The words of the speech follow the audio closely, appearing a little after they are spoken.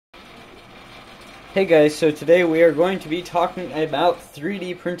Hey guys, so today we are going to be talking about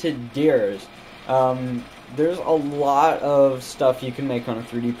 3D printed gears. There's a lot of stuff you can make on a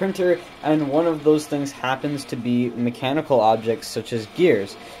 3D printer, and one of those things happens to be mechanical objects such as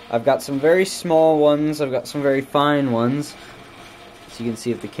gears. I've got some very small ones, I've got some very fine ones, so you can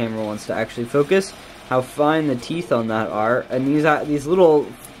see if the camera wants to actually focus, how fine the teeth on that are, and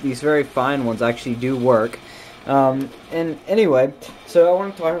these very fine ones actually do work. And anyway, so I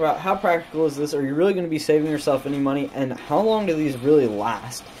want to talk about how practical is this, are you really going to be saving yourself any money, and how long do these really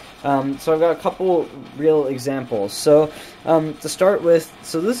last? So I've got a couple real examples. So to start with,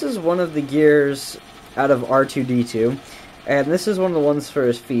 so this is one of the gears out of R2-D2, and this is one of the ones for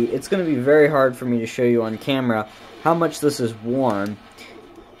his feet. It's going to be very hard for me to show you on camera how much this is worn.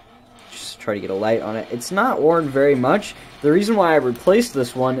 Just try to get a light on it. It's not worn very much. The reason why I replaced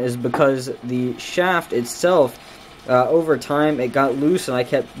this one is because the shaft itself, over time, it got loose, and I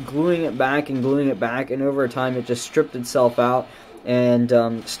kept gluing it back, and over time it just stripped itself out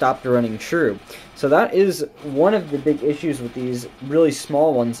and stopped running true. So that is one of the big issues with these really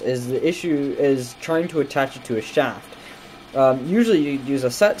small ones, is the issue is trying to attach it to a shaft. Usually you'd use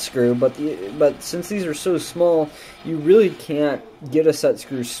a set screw, but since these are so small, you really can't get a set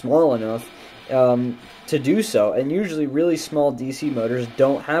screw small enough to do so, and usually really small DC motors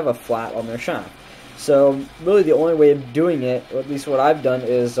don't have a flat on their shaft. So really the only way of doing it, or at least what I've done,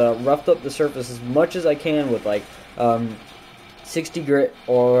 is roughed up the surface as much as I can with like 60 grit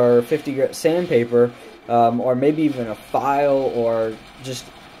or 50 grit sandpaper, or maybe even a file, or just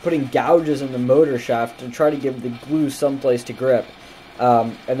putting gouges in the motor shaft to try to give the glue someplace to grip,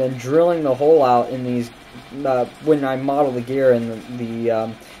 and then drilling the hole out in these, when I model the gear in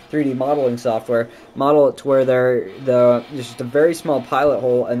the 3D modeling software, model it to where there's just a very small pilot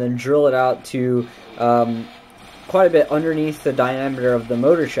hole, and then drill it out to quite a bit underneath the diameter of the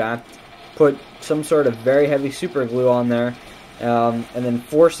motor shaft, put some sort of very heavy super glue on there, and then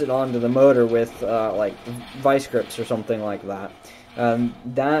force it onto the motor with like vice grips or something like that.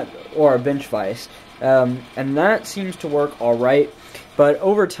 Or a bench vise, and that seems to work alright, but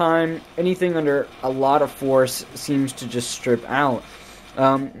over time anything under a lot of force seems to just strip out,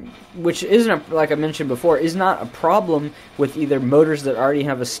 which isn't, like I mentioned before, is not a problem with either motors that already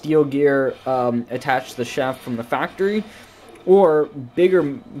have a steel gear attached to the shaft from the factory, or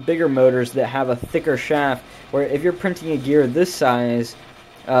bigger motors that have a thicker shaft, where if you're printing a gear this size,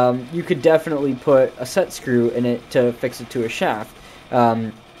 you could definitely put a set screw in it to fix it to a shaft.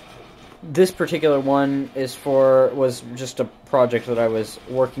 This particular one was just a project that I was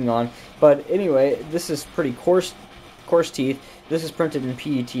working on, but anyway, this is pretty coarse teeth. This is printed in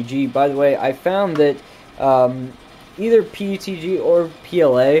PETG. By the way, I found that either PETG or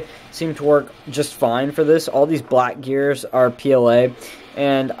PLA seem to work just fine for this. All these black gears are PLA,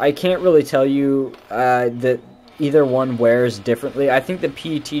 and I can't really tell you that either one wears differently. I think the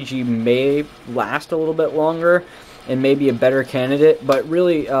PETG may last a little bit longer and may be a better candidate, but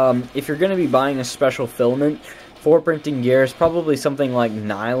really, if you're going to be buying a special filament for printing gears, probably something like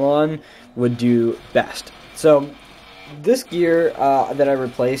nylon would do best. So this gear that I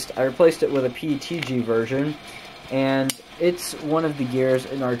replaced it with a PETG version, and it's one of the gears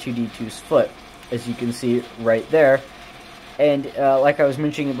in R2-D2's foot, as you can see right there. And like I was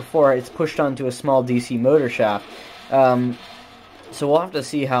mentioning before, it's pushed onto a small DC motor shaft. So we'll have to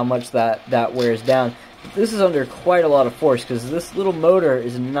see how much that wears down. But this is under quite a lot of force, because this little motor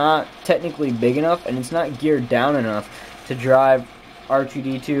is not technically big enough, and it's not geared down enough to drive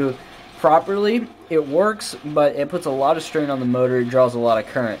R2-D2 properly. It works, but it puts a lot of strain on the motor, it draws a lot of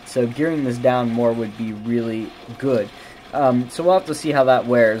current, so gearing this down more would be really good. So we'll have to see how that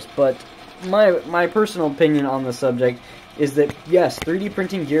wears, but my personal opinion on the subject is that, yes, 3D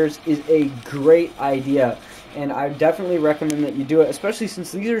printing gears is a great idea, and I definitely recommend that you do it, especially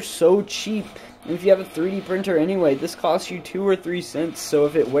since these are so cheap. And if you have a 3D printer anyway, this costs you 2 or 3 cents, so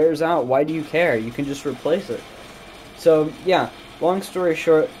if it wears out, why do you care? You can just replace it. So, yeah, long story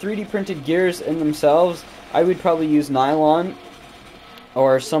short, 3D printed gears in themselves, I would probably use nylon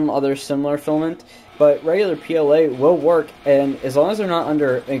or some other similar filament, but regular PLA will work, and as long as they're not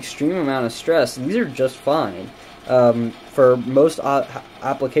under an extreme amount of stress, these are just fine. For most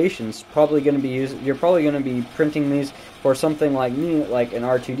applications, you're probably going to be printing these for something like me, like an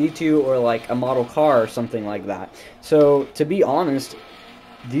R2-D2 or like a model car or something like that. So to be honest,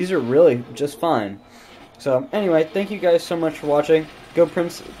 these are really just fine. So anyway, thank you guys so much for watching. Go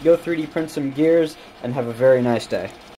 3D print some gears, and have a very nice day.